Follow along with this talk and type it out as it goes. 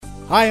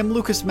Hi, I'm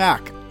Lucas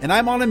Mack, and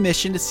I'm on a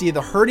mission to see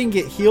the hurting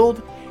get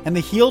healed and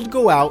the healed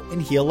go out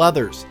and heal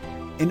others,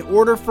 in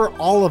order for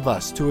all of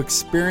us to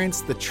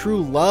experience the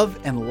true love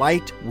and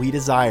light we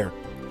desire.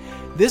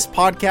 This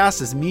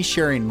podcast is me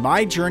sharing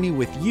my journey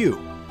with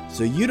you,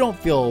 so you don't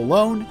feel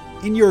alone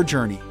in your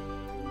journey.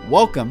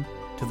 Welcome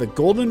to the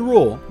Golden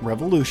Rule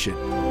Revolution.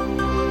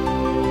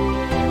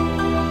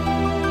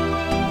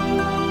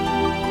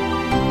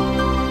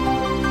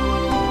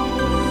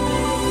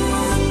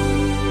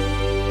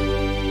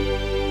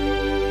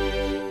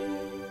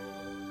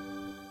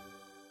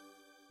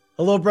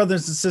 Hello,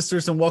 brothers and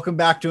sisters, and welcome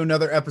back to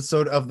another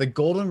episode of the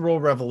Golden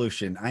Rule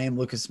Revolution. I am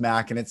Lucas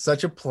Mack, and it's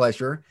such a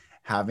pleasure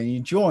having you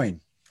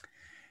join.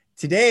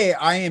 Today,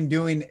 I am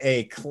doing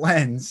a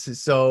cleanse,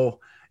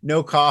 so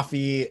no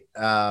coffee,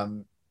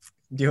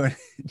 doing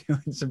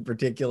some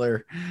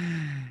particular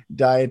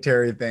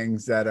dietary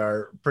things that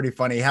are pretty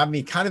funny. Have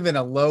me kind of in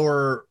a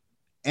lower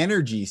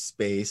energy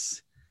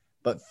space,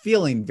 but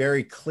feeling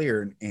very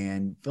clear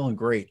and feeling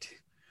great.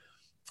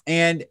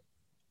 And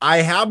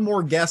I have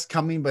more guests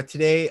coming, but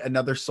today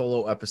another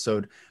solo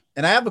episode.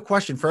 And I have a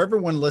question for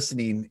everyone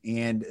listening,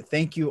 and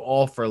thank you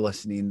all for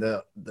listening.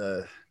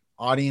 The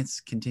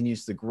audience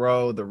continues to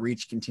grow, the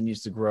reach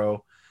continues to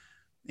grow,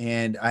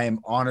 and I am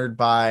honored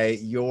by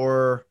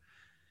your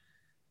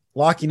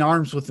locking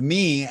arms with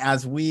me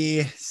as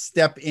we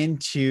step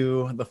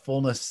into the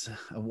fullness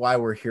of why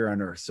we're here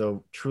on earth.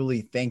 So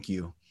truly thank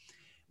you.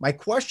 My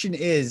question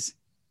is,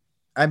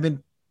 I've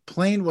been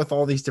playing with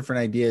all these different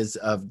ideas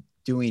of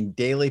doing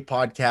daily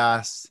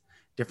podcasts,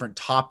 different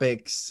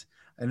topics.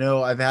 I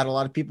know I've had a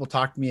lot of people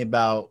talk to me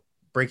about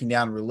breaking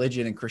down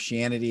religion and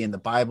Christianity and the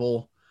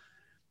Bible.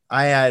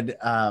 I had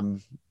a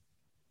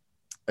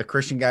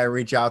Christian guy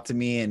reach out to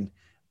me and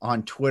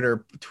on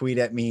Twitter tweet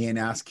at me and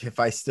ask if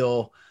I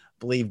still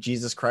believe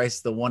Jesus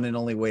Christ, the one and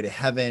only way to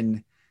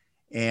heaven.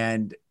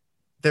 And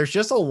there's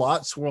just a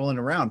lot swirling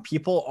around.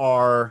 People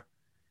are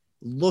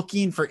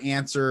looking for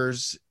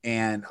answers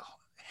and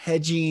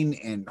hedging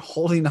and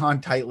holding on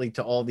tightly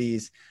to all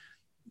these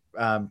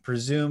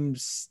presumed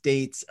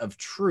states of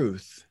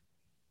truth.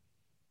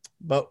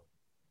 But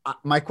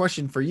my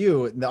question for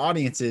you, the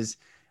audience, is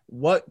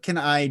what can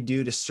I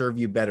do to serve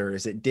you better?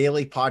 Is it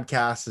daily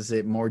podcasts? Is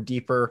it more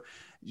deeper?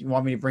 You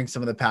want me to bring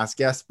some of the past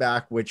guests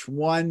back? Which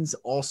ones?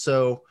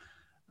 Also,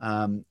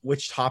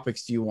 which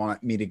topics do you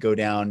want me to go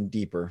down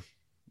deeper?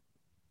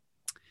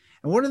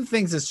 And one of the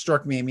things that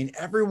struck me, I mean,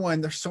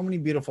 there's so many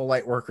beautiful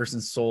light workers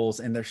and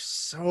souls, and there's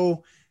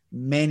so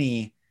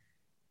many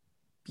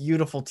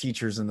beautiful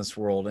teachers in this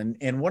world.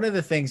 And one of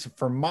the things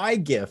for my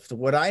gift,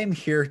 what I am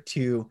here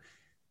to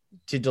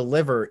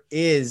deliver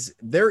is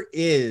there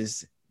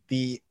is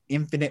the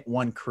infinite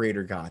one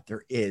creator God.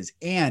 There is.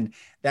 And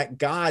that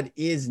God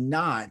is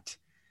not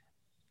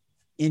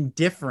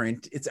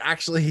indifferent. It's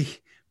actually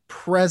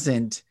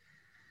present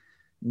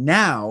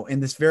now in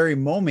this very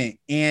moment.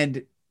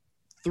 And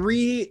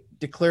three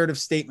declarative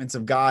statements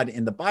of God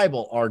in the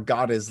Bible are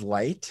God is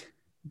light,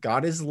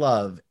 God is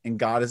love, and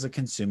God is a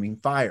consuming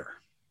fire.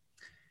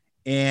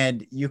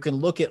 And you can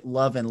look at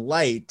love and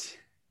light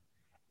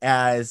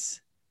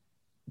as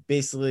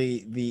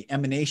basically the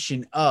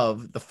emanation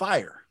of the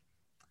fire.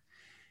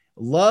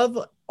 Love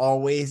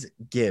always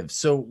gives.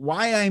 So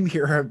why I'm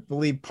here, I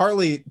believe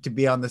partly to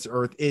be on this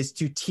earth, is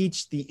to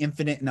teach the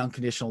infinite and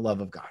unconditional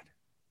love of God.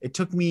 It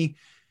took me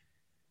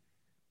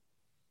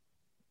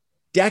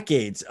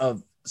decades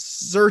of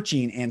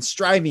searching and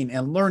striving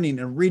and learning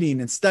and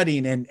reading and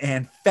studying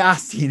and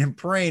fasting and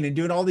praying and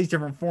doing all these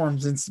different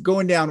forms and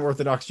going down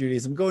Orthodox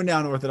Judaism, going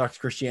down Orthodox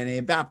Christianity,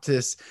 and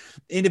Baptist,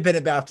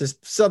 Independent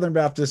Baptist, Southern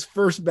Baptist,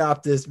 First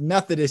Baptist,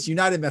 Methodist,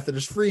 United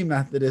Methodist, Free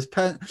Methodist,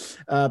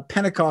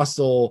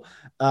 Pentecostal,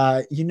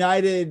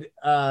 United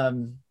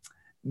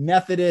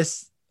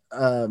Methodist,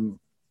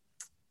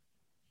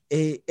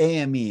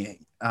 AME.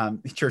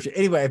 Church.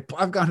 Anyway,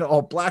 I've gone to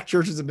all black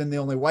churches. I've been the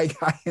only white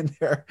guy in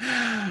there.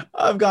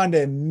 I've gone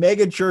to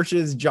mega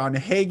churches, John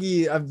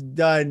Hagee. I've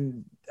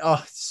done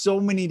so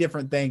many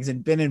different things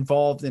and been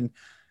involved in.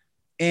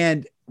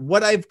 And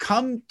what I've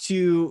come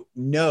to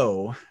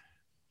know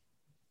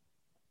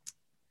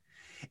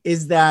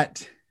is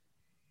that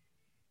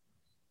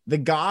the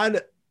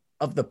God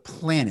of the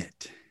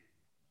planet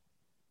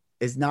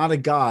is not a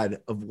God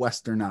of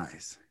Western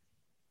eyes.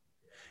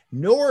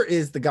 Nor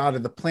is the God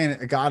of the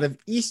planet a God of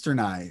Eastern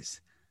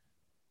eyes.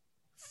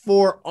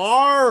 For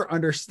our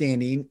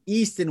understanding,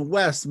 East and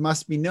West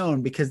must be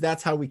known because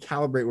that's how we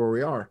calibrate where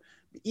we are.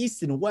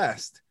 East and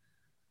West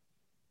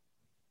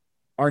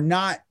are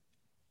not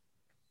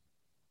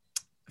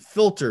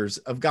filters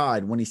of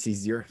God when he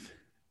sees the earth.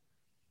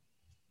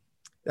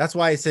 That's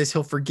why it says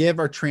he'll forgive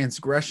our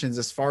transgressions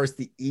as far as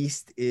the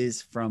East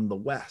is from the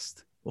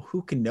West. Well,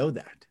 who can know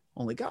that?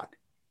 Only God.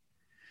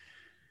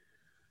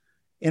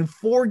 And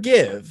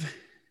forgive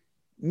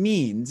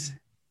means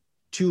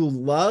to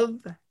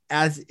love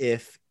as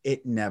if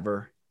it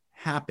never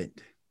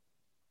happened.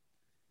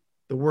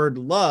 The word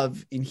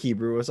love in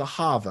Hebrew is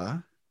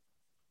ahava,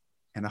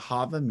 and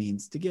ahava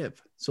means to give.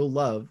 So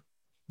love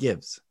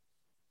gives.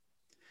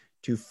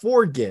 To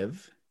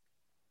forgive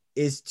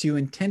is to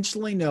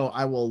intentionally know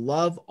I will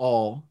love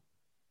all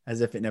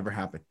as if it never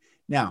happened.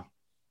 Now,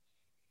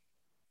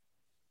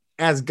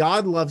 as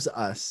God loves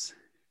us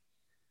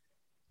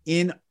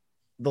in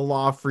the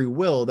law of free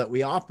will that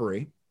we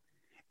operate,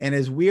 and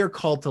as we are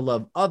called to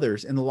love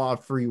others in the law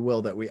of free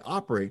will that we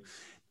operate,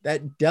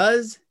 that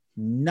does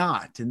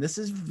not, and this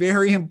is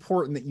very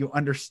important that you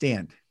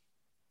understand,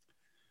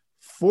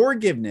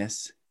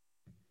 forgiveness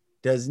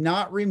does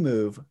not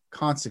remove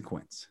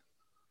consequence.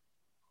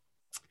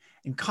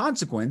 And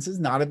consequence is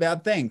not a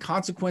bad thing.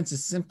 Consequence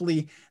is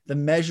simply the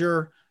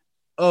measure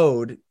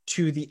owed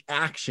to the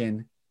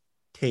action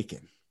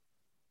taken.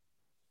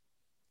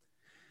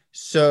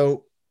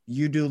 So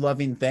you do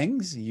loving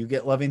things, you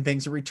get loving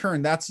things in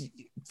return. That's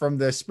from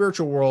the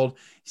spiritual world,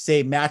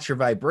 say match your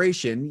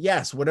vibration.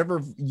 Yes,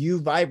 whatever you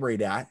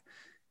vibrate at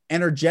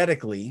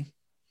energetically,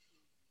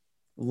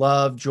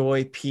 love,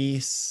 joy,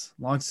 peace,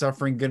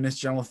 long-suffering, goodness,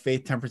 gentleness,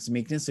 faith, temperance, and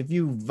meekness. If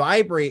you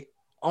vibrate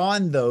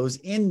on those,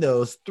 in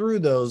those, through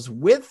those,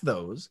 with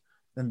those,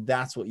 then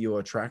that's what you will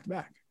attract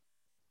back.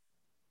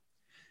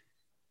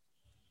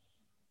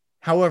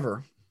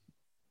 However,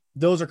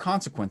 those are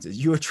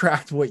consequences. You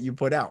attract what you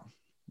put out.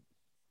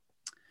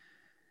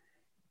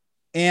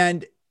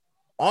 And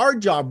our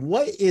job,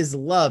 what is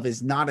love,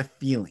 is not a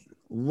feeling.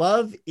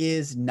 Love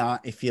is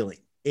not a feeling.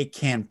 It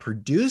can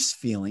produce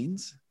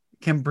feelings,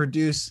 can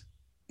produce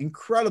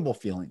incredible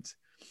feelings,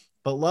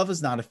 but love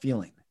is not a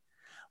feeling.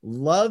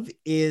 Love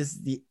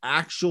is the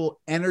actual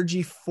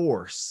energy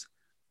force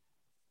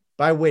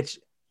by which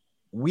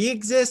we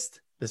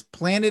exist, this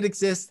planet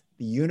exists,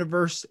 the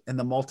universe and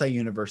the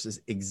multi-universes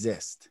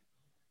exist,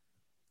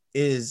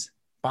 is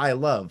by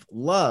love.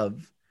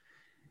 Love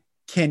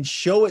can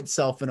show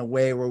itself in a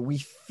way where we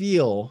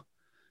feel,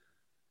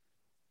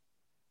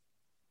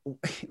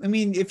 I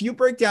mean, if you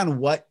break down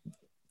what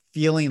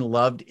feeling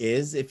loved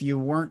is, if you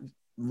weren't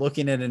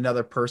looking at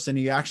another person,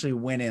 you actually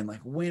went in like,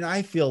 when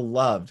I feel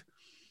loved,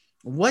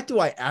 what do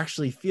I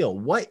actually feel?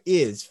 What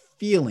is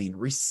feeling,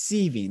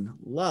 receiving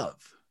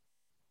love?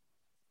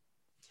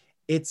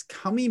 It's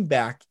coming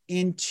back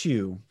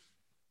into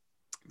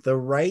the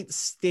right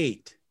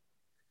state.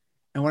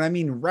 And when I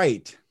mean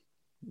right,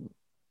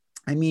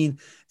 I mean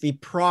the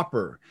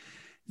proper,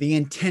 the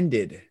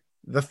intended,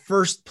 the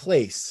first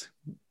place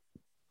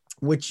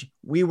which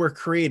we were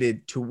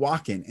created to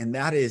walk in, and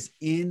that is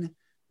in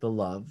the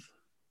love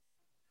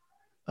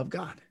of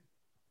God,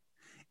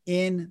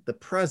 in the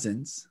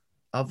presence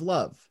of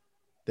love,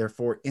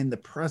 therefore in the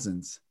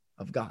presence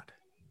of God.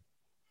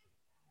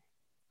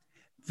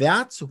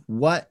 That's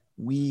what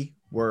we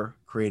were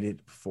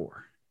created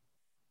for.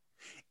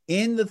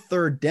 In the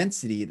third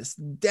density, this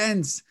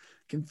dense,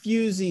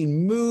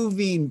 confusing,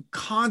 moving,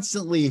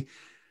 constantly,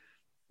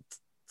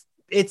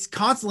 it's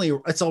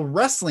a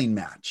wrestling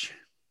match.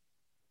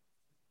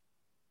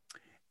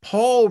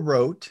 Paul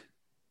wrote,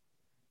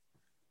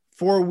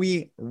 for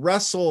we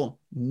wrestle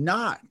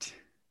not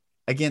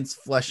against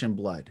flesh and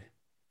blood,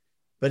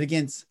 but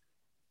against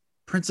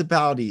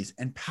principalities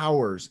and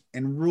powers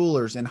and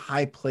rulers and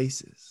high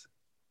places.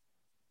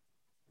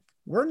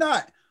 We're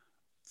not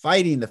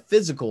fighting the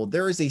physical.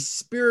 There is a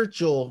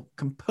spiritual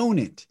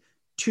component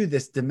to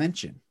this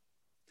dimension.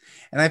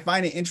 And I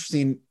find it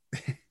interesting,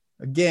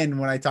 again,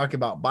 when I talk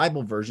about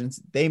Bible versions,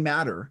 they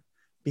matter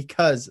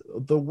because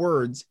the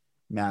words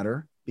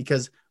matter,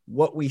 because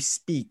what we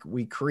speak,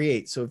 we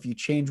create. So if you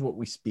change what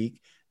we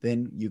speak,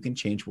 then you can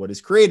change what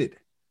is created.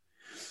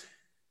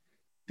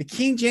 The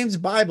King James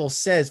Bible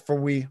says, for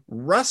we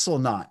wrestle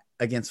not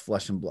against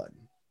flesh and blood.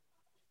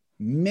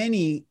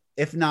 Many,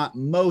 if not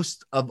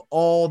most, of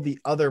all the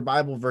other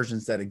Bible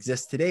versions that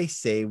exist today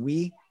say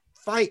we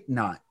fight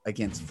not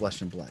against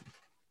flesh and blood.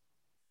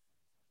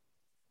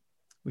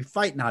 We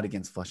fight not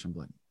against flesh and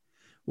blood.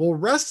 Well,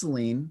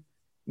 wrestling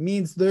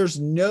means there's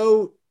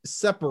no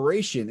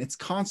separation. It's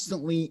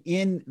constantly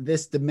in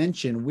this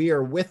dimension. We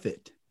are with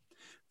it.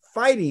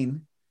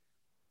 Fighting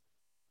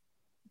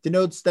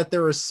denotes that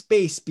there is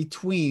space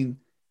between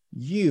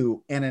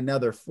you and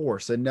another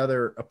force,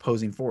 another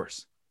opposing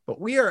force. But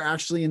we are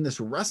actually in this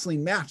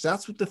wrestling match.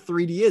 That's what the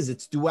 3D is.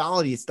 It's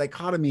duality, it's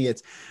dichotomy,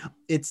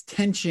 it's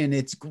tension,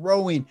 it's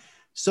growing,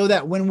 so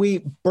that when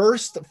we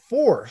burst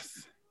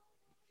forth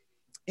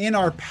in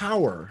our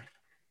power,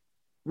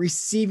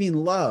 receiving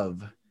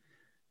love,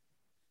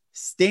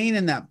 staying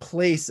in that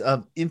place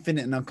of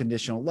infinite and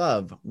unconditional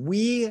love,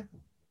 we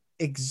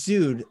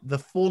exude the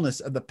fullness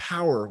of the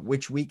power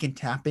which we can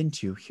tap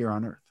into here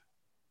on earth.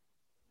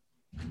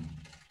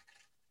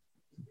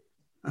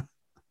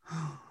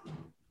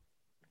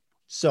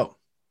 So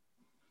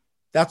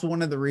that's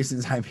one of the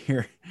reasons I'm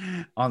here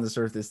on this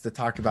earth, is to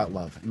talk about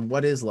love and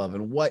what is love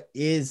and what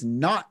is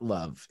not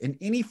love. And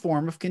any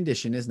form of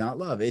condition is not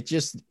love. It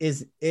just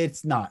is.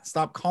 It's not.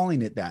 Stop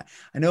calling it that.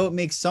 I know it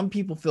makes some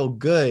people feel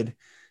good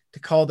to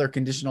call their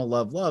conditional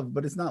love love,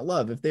 but it's not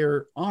love. If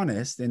they're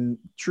honest, and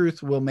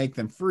truth will make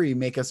them free,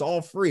 make us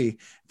all free.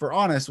 If we're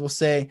honest, we'll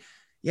say,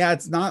 yeah,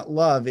 it's not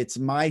love. It's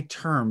my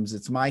terms.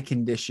 It's my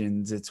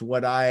conditions. It's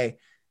what I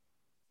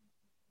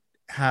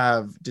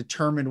have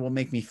determined will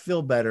make me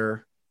feel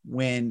better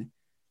when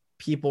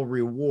people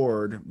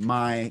reward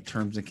my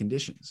terms and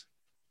conditions.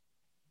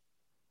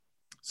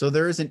 So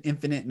there is an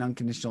infinite and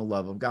unconditional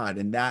love of God.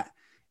 And that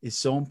is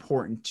so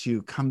important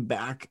to come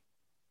back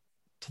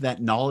to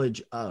that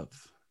knowledge of.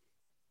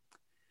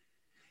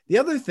 The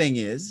other thing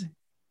is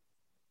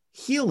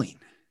healing.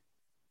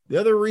 The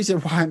other reason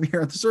why I'm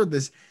here on this earth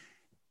is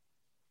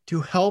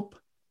to help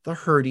the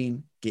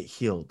hurting get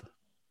healed.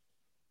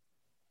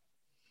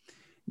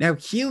 Now,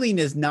 healing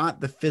is not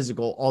the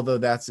physical, although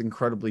that's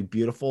incredibly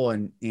beautiful.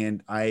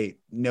 And I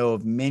know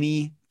of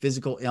many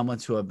physical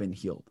ailments who have been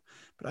healed.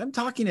 But I'm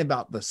talking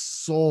about the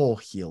soul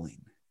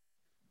healing,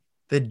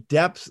 the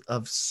depths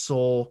of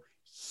soul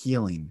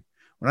healing.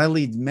 When I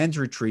lead men's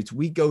retreats,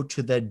 we go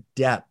to the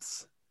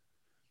depths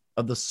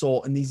of the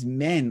soul. And these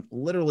men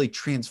literally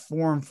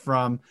transform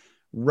from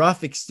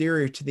rough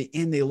exterior to the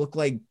end. They look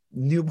like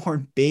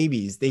newborn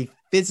babies. They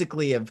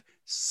physically have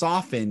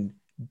softened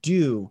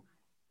due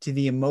to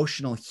the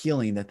emotional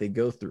healing that they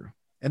go through.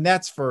 And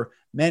that's for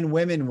men,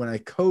 women, when I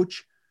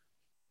coach.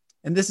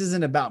 And this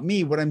isn't about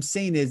me. What I'm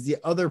saying is the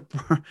other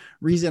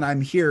reason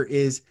I'm here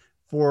is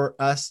for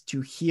us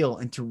to heal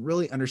and to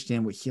really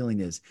understand what healing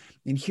is.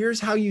 And here's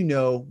how you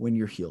know when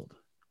you're healed.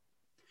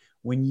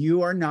 When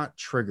you are not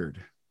triggered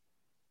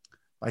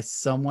by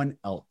someone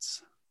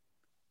else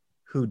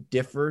who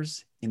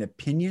differs in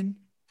opinion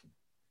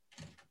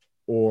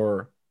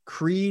or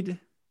creed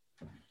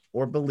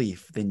or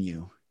belief than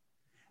you.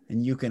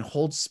 And you can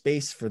hold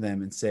space for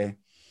them and say,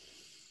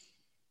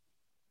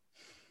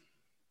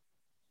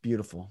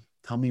 beautiful.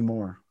 Tell me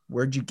more.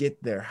 Where'd you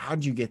get there?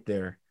 How'd you get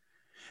there?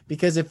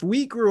 Because if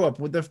we grew up,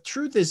 well, the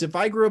truth is, if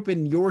I grew up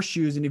in your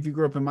shoes and if you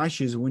grew up in my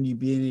shoes, wouldn't you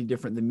be any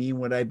different than me?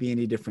 Would I be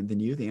any different than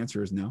you? The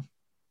answer is no.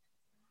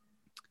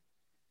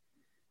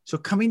 So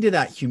coming to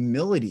that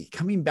humility,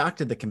 coming back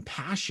to the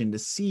compassion to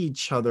see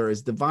each other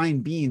as divine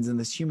beings in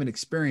this human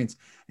experience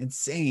and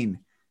saying,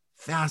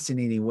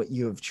 fascinating what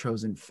you have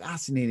chosen,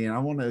 fascinating. I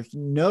want to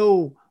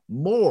know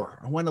more.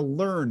 I want to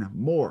learn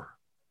more.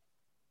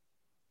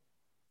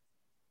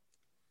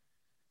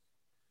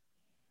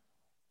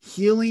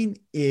 Healing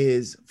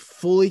is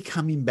fully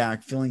coming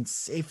back, feeling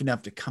safe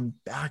enough to come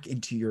back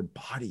into your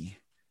body,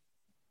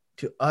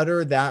 to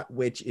utter that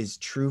which is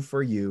true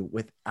for you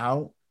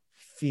without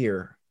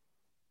fear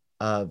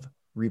of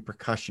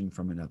repercussion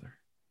from another.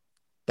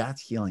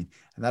 That's healing.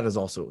 And that is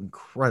also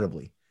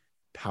incredibly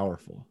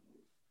powerful.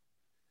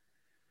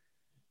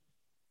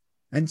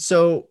 And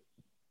so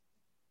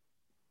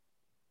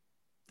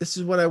this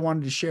is what I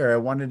wanted to share. I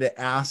wanted to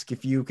ask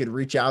if you could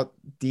reach out,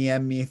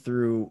 DM me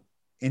through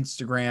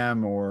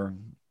Instagram or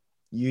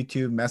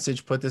YouTube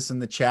message, put this in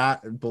the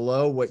chat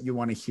below what you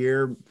want to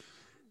hear.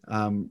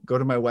 Go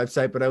to my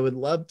website, but I would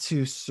love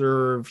to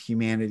serve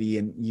humanity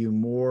and you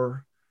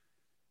more.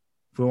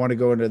 If we want to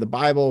go into the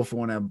Bible, if we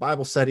want to have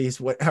Bible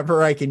studies,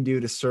 whatever I can do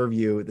to serve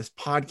you. This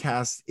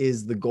podcast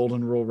is the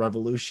Golden Rule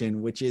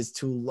Revolution, which is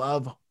to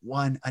love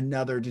one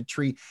another, to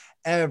treat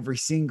every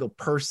single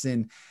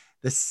person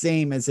the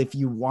same as if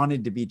you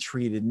wanted to be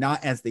treated,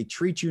 not as they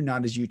treat you,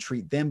 not as you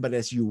treat them, but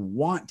as you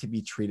want to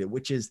be treated,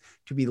 which is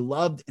to be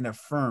loved and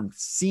affirmed,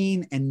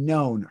 seen and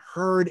known,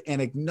 heard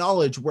and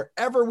acknowledged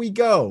wherever we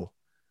go.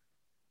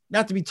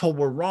 Not to be told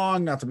we're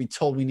wrong, not to be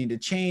told we need to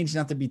change,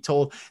 not to be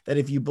told that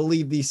if you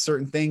believe these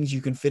certain things,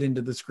 you can fit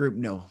into this group.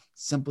 No,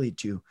 simply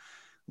to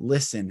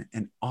listen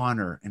and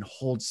honor and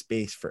hold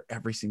space for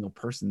every single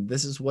person.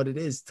 This is what it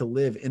is to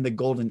live in the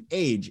golden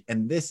age.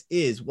 And this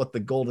is what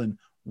the golden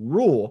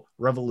rule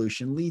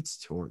revolution leads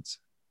towards.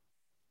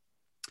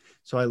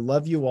 So I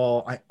love you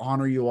all. I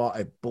honor you all.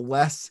 I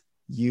bless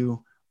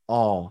you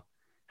all.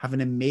 Have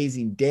an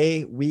amazing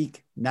day,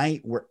 week,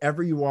 night,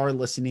 wherever you are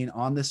listening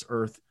on this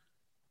earth.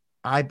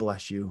 I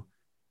bless you.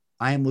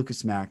 I am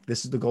Lucas Mack.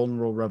 This is the Golden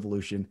Rule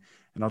Revolution,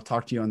 and I'll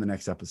talk to you on the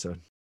next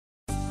episode.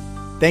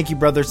 Thank you,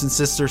 brothers and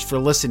sisters, for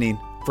listening.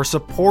 For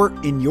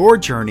support in your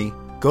journey,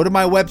 go to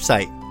my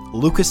website,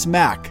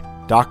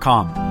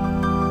 lucasmack.com.